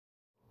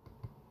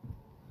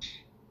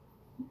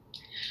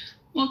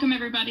Welcome,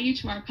 everybody,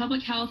 to our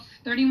Public Health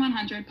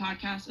 3100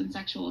 podcast on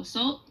sexual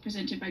assault,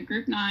 presented by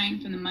Group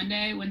 9 from the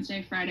Monday,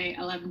 Wednesday, Friday,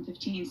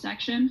 11:15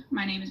 section.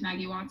 My name is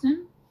Maggie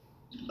Watson.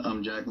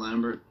 I'm Jack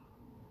Lambert.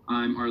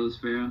 I'm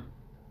Arliss Vera.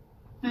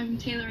 I'm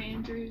Taylor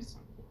Andrews.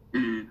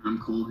 And I'm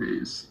Cole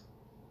Hayes.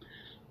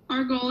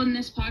 Our goal in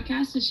this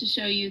podcast is to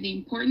show you the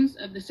importance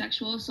of the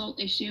sexual assault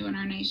issue in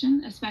our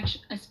nation,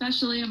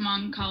 especially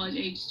among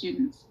college-age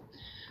students.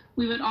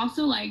 We would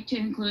also like to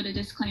include a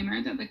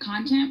disclaimer that the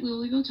content we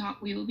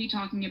will be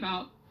talking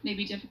about may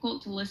be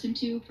difficult to listen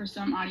to for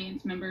some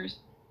audience members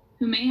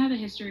who may have a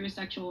history with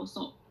sexual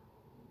assault.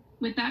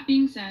 With that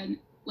being said,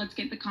 let's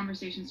get the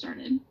conversation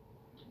started.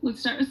 Let's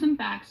start with some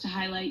facts to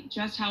highlight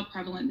just how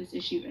prevalent this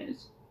issue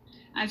is.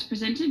 As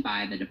presented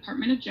by the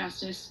Department of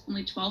Justice,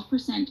 only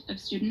 12%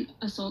 of student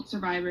assault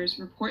survivors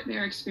report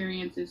their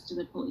experiences to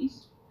the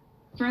police.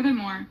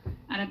 Furthermore,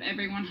 out of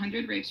every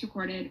 100 rapes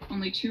recorded,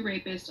 only 2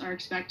 rapists are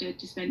expected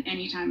to spend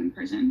any time in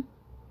prison.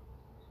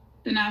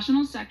 The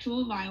National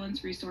Sexual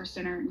Violence Resource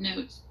Center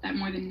notes that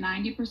more than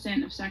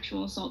 90% of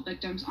sexual assault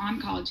victims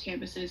on college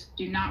campuses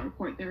do not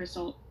report their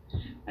assault,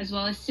 as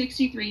well as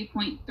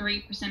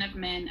 63.3% of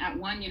men at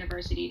one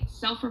university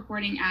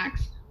self-reporting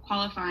acts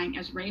qualifying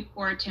as rape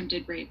or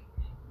attempted rape,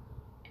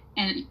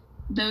 and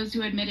those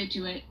who admitted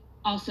to it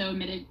also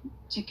admitted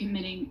to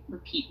committing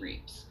repeat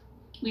rapes.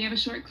 We have a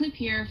short clip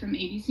here from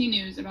ABC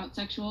News about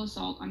sexual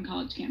assault on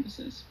college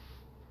campuses.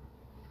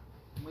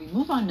 We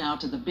move on now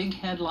to the big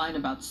headline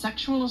about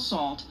sexual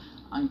assault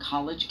on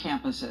college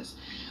campuses.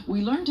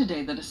 We learned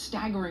today that a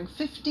staggering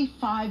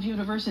 55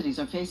 universities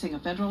are facing a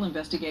federal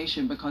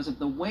investigation because of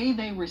the way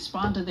they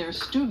respond to their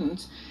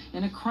students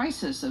in a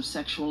crisis of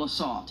sexual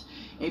assault.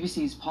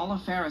 ABC's Paula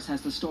Ferris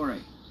has the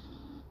story.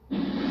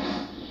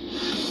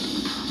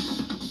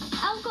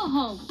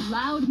 Alcohol,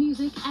 loud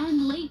music,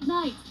 and late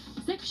nights.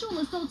 Sexual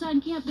assault on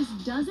campus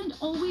doesn't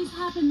always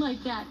happen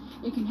like that.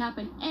 It can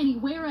happen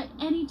anywhere at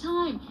any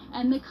time,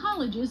 and the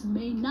colleges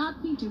may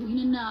not be doing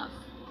enough.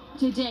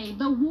 Today,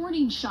 the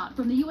warning shot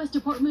from the U.S.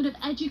 Department of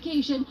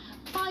Education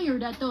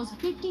fired at those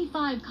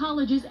 55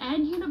 colleges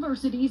and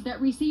universities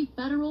that receive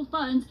federal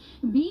funds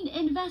being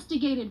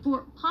investigated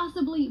for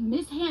possibly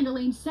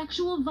mishandling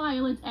sexual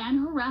violence and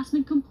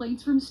harassment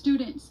complaints from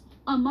students.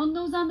 Among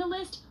those on the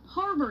list,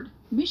 Harvard,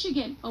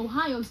 Michigan,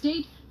 Ohio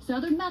State,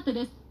 Southern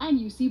Methodist, and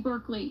UC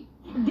Berkeley.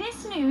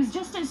 This news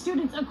just as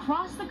students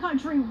across the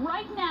country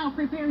right now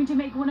preparing to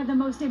make one of the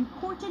most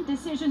important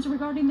decisions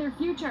regarding their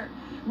future,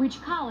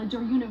 which college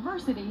or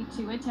university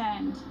to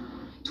attend.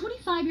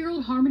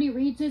 25-year-old Harmony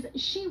Reed says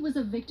she was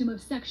a victim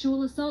of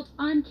sexual assault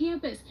on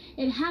campus.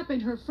 It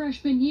happened her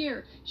freshman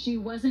year. She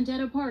wasn't at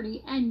a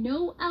party and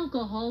no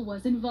alcohol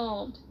was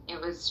involved. It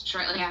was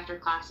shortly after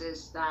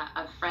classes that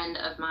a friend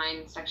of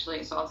mine sexually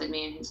assaulted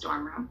me in his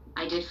dorm room.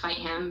 I did fight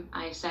him.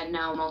 I said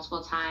no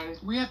multiple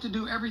times. We have to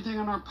do everything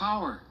in our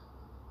power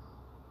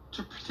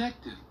to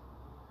protect them.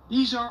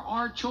 These are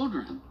our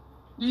children.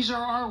 These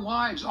are our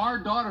wives, our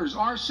daughters,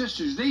 our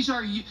sisters.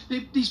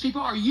 These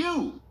people are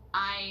you.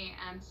 I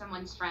am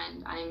someone's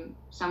friend. I'm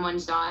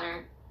someone's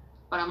daughter,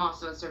 but I'm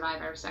also a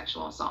survivor of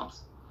sexual assault.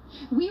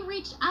 We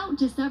reached out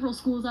to several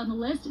schools on the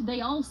list.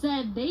 They all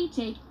said they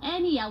take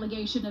any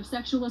allegation of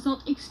sexual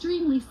assault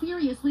extremely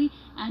seriously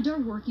and are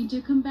working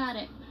to combat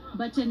it.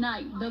 But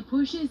tonight, the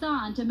push is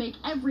on to make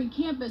every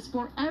campus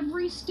for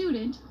every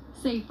student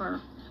safer.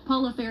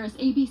 Paula Ferris,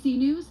 ABC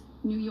News,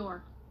 New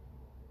York.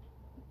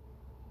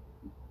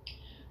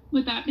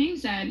 With that being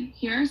said,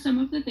 here are some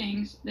of the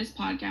things this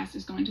podcast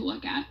is going to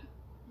look at.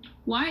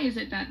 Why is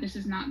it that this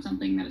is not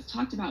something that is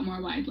talked about more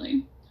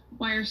widely?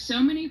 Why are so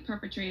many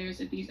perpetrators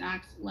of these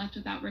acts left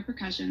without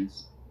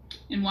repercussions?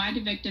 And why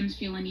do victims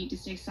feel a need to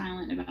stay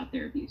silent about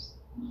their abuse?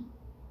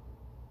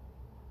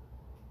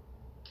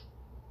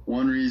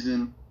 One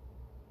reason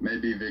may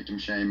be victim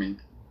shaming.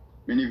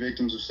 Many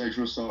victims of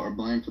sexual assault are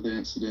blamed for the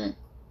incident,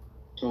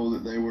 told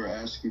that they were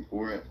asking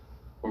for it,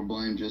 or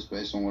blamed just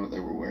based on what they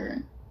were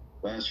wearing.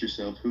 But ask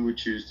yourself, who would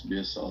choose to be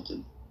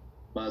assaulted?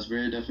 By its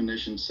very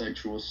definition,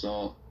 sexual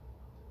assault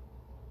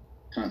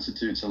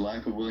constitutes a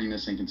lack of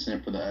willingness and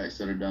consent for the acts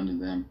that are done to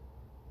them.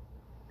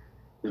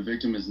 The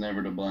victim is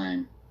never to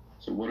blame.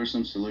 So what are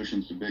some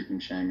solutions to victim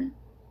shaming?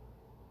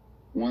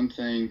 One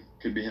thing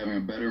could be having a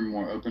better,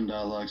 more open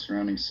dialogue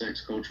surrounding sex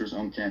cultures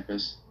on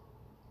campus.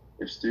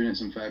 If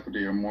students and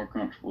faculty are more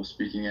comfortable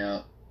speaking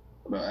out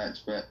about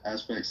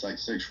aspects like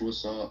sexual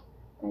assault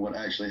and what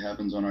actually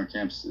happens on our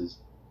campuses,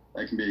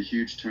 that can be a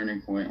huge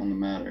turning point on the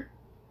matter.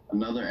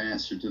 Another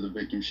answer to the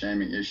victim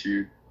shaming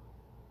issue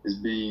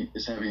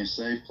is having a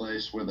safe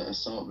place where the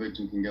assault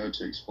victim can go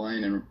to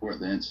explain and report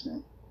the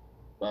incident.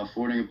 By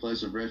affording a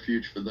place of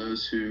refuge for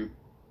those who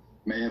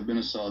may have been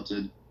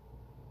assaulted,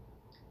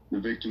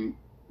 the victim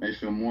may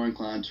feel more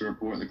inclined to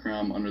report the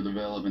crime under the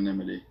veil of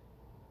anonymity.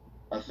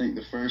 I think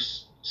the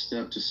first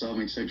step to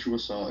solving sexual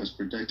assault is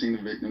protecting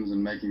the victims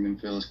and making them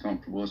feel as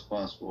comfortable as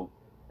possible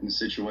in a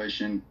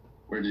situation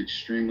where it's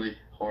extremely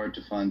hard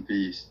to find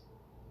peace.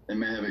 They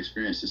may have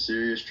experienced a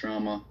serious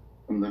trauma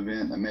from the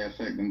event that may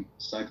affect them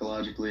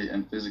psychologically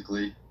and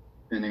physically,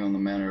 depending on the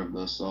manner of the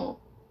assault.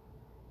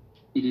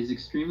 It is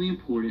extremely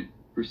important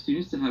for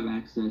students to have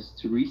access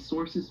to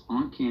resources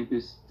on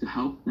campus to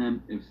help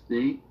them if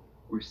they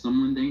or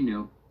someone they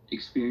know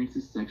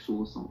experiences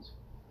sexual assault.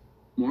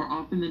 More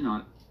often than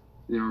not,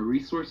 there are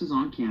resources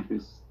on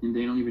campus and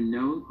they don't even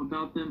know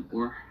about them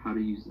or how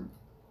to use them.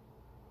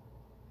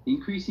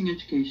 Increasing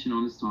education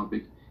on this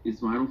topic is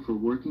vital for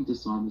working to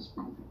solve this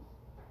problem.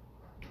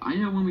 I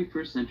know when we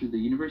first entered the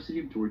University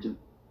of Georgia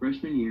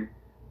freshman year,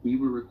 we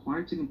were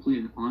required to complete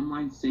an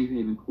online Safe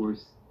Haven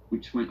course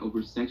which went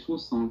over sexual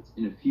assault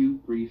in a few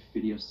brief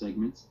video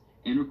segments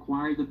and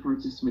required the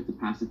participant to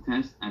pass a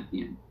test at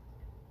the end.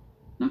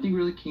 Nothing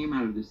really came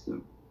out of this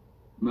though.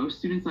 Most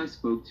students I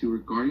spoke to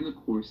regarding the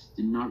course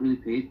did not really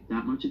pay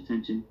that much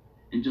attention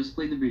and just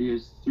played the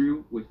videos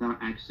through without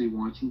actually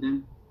watching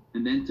them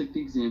and then took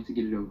the exam to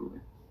get it over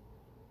with.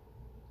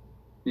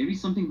 Maybe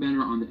something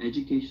better on the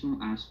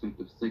educational aspect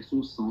of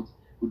sexual assault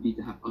would be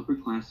to have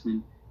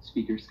upperclassmen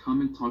speakers come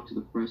and talk to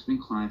the freshman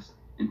class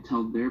and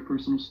tell their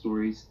personal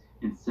stories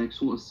and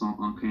sexual assault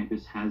on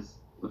campus has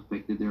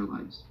affected their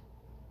lives.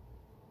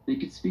 They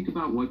could speak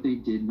about what they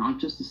did not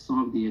just to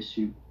solve the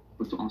issue,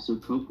 but to also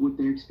cope with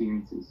their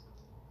experiences.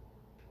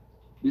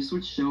 This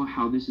would show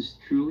how this is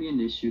truly an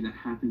issue that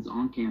happens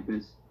on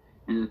campus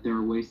and that there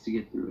are ways to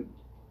get through it.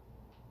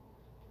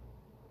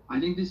 I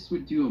think this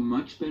would do a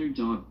much better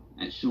job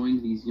at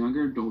showing these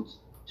younger adults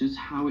just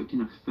how it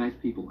can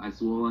affect people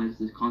as well as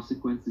the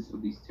consequences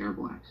of these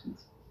terrible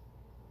actions.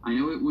 I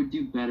know it would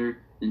do better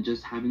than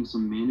just having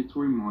some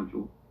mandatory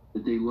module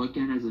that they look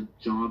at as a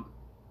job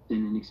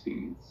than an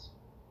experience.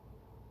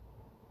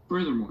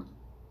 Furthermore,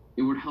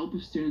 it would help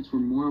if students were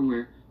more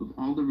aware of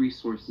all the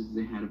resources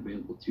they had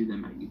available to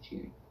them at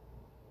UGA.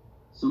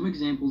 Some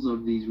examples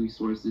of these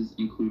resources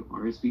include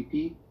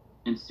RSVP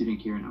and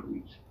Student Care and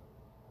Outreach.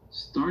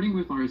 Starting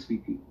with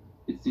RSVP,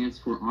 it stands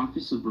for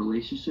Office of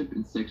Relationship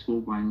and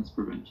Sexual Violence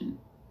Prevention.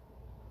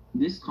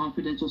 This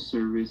confidential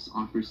service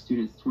offers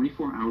students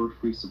 24-hour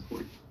free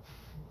support.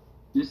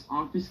 This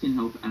office can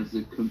help as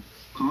a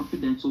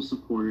confidential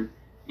supporter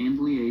and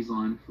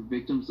liaison for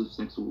victims of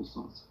sexual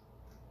assault.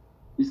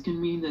 This can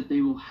mean that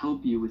they will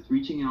help you with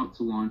reaching out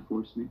to law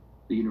enforcement,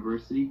 the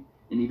university,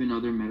 and even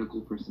other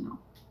medical personnel.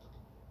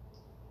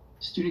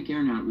 Student Care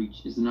and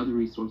Outreach is another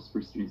resource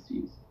for students to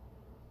use.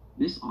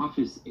 This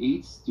office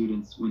aids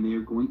students when they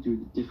are going through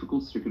the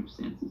difficult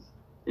circumstances.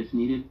 If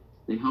needed,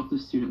 they help the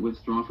student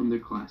withdraw from their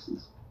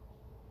classes.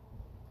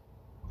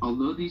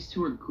 Although these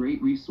two are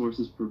great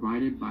resources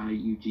provided by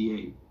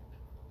UGA,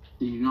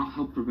 they do not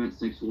help prevent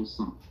sexual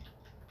assault.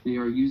 They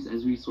are used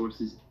as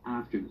resources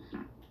after the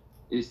fact.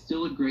 It is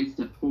still a great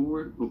step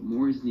forward, but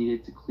more is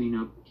needed to clean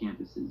up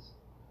campuses.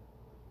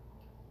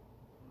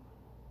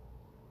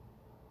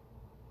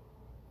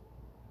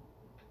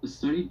 A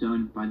study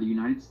done by the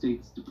United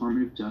States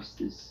Department of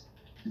Justice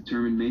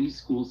determined many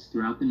schools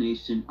throughout the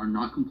nation are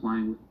not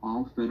complying with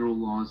all federal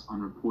laws on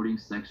reporting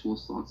sexual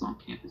assaults on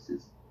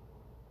campuses.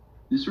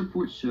 This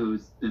report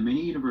shows that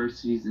many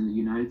universities in the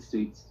United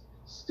States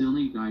still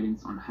need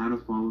guidance on how to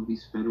follow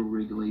these federal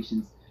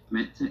regulations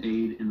meant to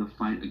aid in the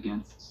fight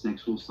against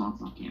sexual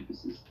assaults on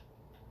campuses.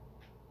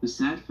 The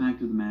sad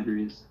fact of the matter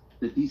is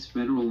that these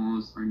federal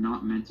laws are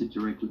not meant to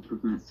directly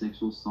prevent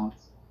sexual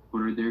assaults, but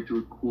are there to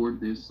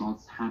record the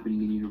assaults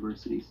happening in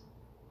universities.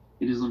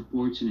 It is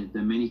unfortunate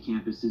that many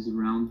campuses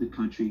around the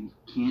country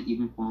can't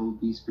even follow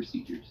these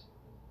procedures,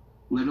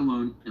 let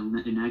alone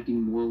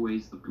enacting more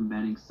ways of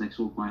combating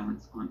sexual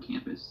violence on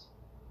campus.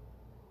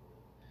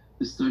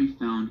 The study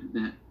found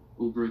that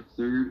over a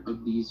third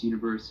of these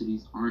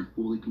universities aren't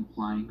fully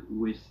complying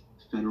with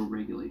federal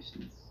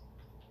regulations.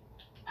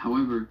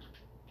 However,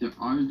 there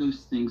are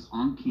those things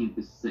on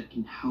campus that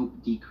can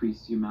help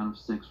decrease the amount of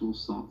sexual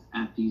assaults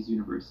at these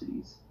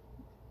universities.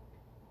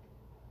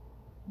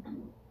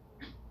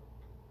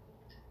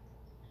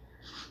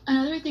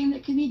 Another thing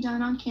that could be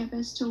done on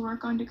campus to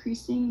work on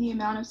decreasing the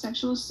amount of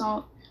sexual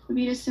assault would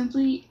be to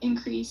simply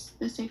increase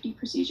the safety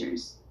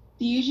procedures.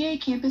 The UGA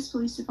Campus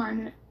Police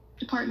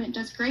Department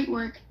does great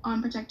work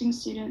on protecting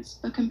students,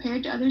 but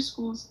compared to other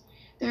schools,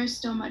 there is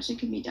still much that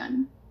can be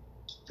done.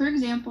 For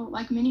example,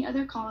 like many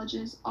other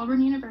colleges,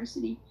 Auburn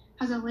University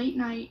has a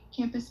late-night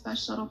campus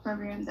bus shuttle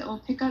program that will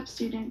pick up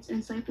students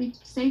and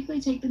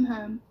safely take them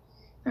home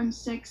from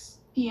 6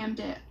 p.m.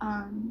 to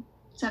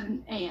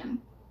 7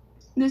 a.m.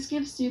 This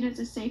gives students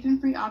a safe and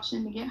free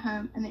option to get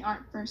home, and they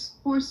aren't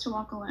forced to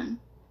walk alone.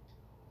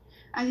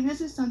 I think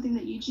this is something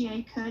that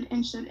UGA could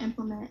and should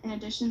implement in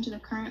addition to the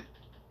current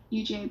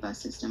UGA bus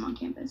system on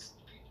campus.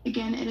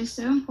 Again, it is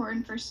so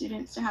important for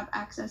students to have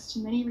access to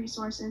many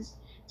resources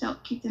to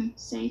help keep them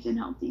safe and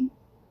healthy.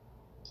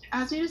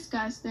 As we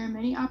discussed, there are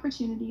many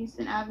opportunities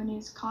and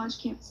avenues college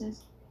campuses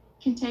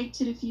can take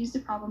to diffuse the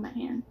problem at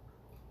hand.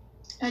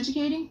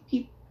 Educating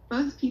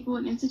both people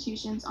and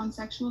institutions on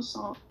sexual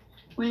assault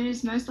when it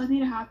is most likely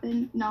to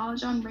happen,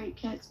 knowledge on rape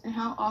kits, and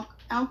how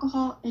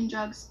alcohol and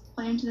drugs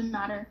play into the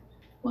matter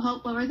will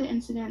help lower the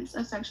incidence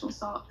of sexual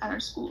assault at our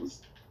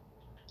schools.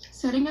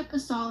 Setting up a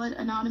solid,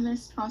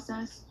 anonymous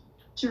process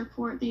to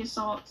report the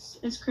assaults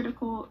is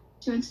critical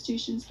to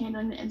institutions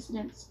handling the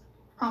incidents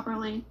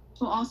properly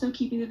while also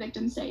keeping the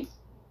victim safe.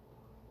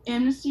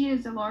 Amnesty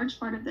is a large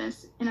part of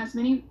this, and as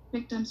many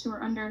victims who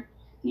are under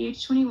the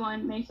age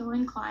 21 may feel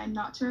inclined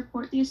not to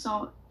report the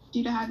assault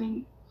due to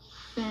having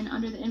been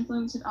under the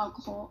influence of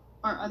alcohol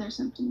or other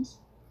substances.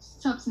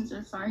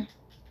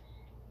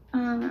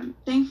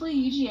 Thankfully,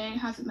 UGA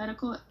has a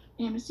medical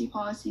amnesty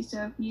policy,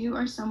 so if you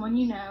or someone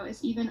you know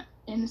is even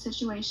in the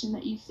situation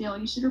that you feel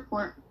you should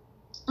report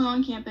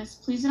on campus,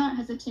 please do not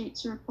hesitate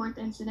to report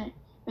the incident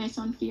based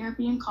on fear of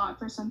being caught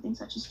for something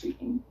such as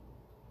drinking.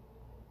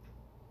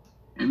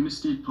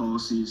 Amnesty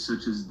policies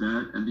such as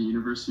that at the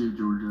University of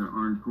Georgia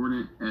are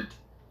important at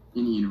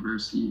any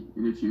university,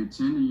 and if you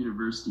attend a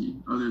university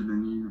other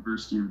than the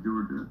University of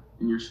Georgia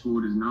and your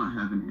school does not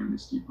have an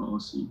amnesty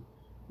policy,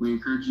 we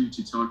encourage you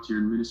to talk to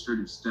your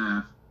administrative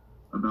staff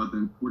about the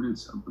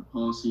importance of the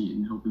policy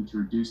in helping to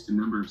reduce the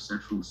number of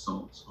sexual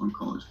assaults on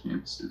college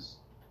campuses.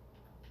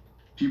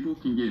 People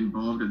can get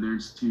involved at their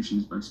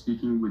institutions by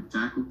speaking with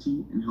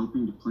faculty and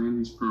helping to plan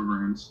these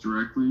programs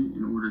directly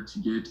in order to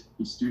get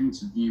a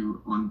student's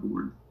view on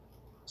board.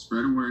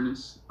 Spread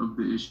awareness of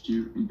the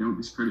issue and don't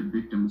discredit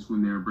victims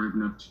when they are brave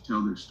enough to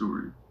tell their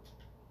story.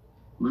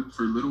 Look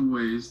for little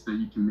ways that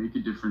you can make a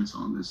difference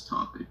on this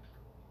topic,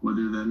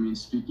 whether that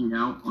means speaking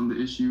out on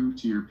the issue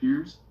to your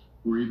peers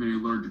or even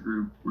a larger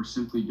group, or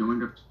simply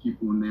going up to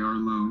people when they are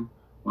alone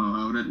while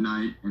out at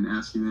night and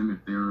asking them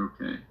if they are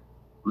okay.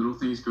 Little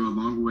things go a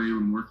long way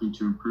when working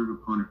to improve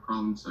upon a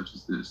problem such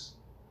as this.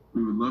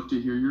 We would love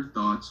to hear your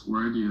thoughts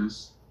or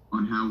ideas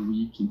on how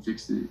we can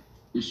fix the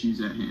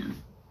issues at hand.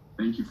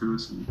 Thank you for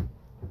listening.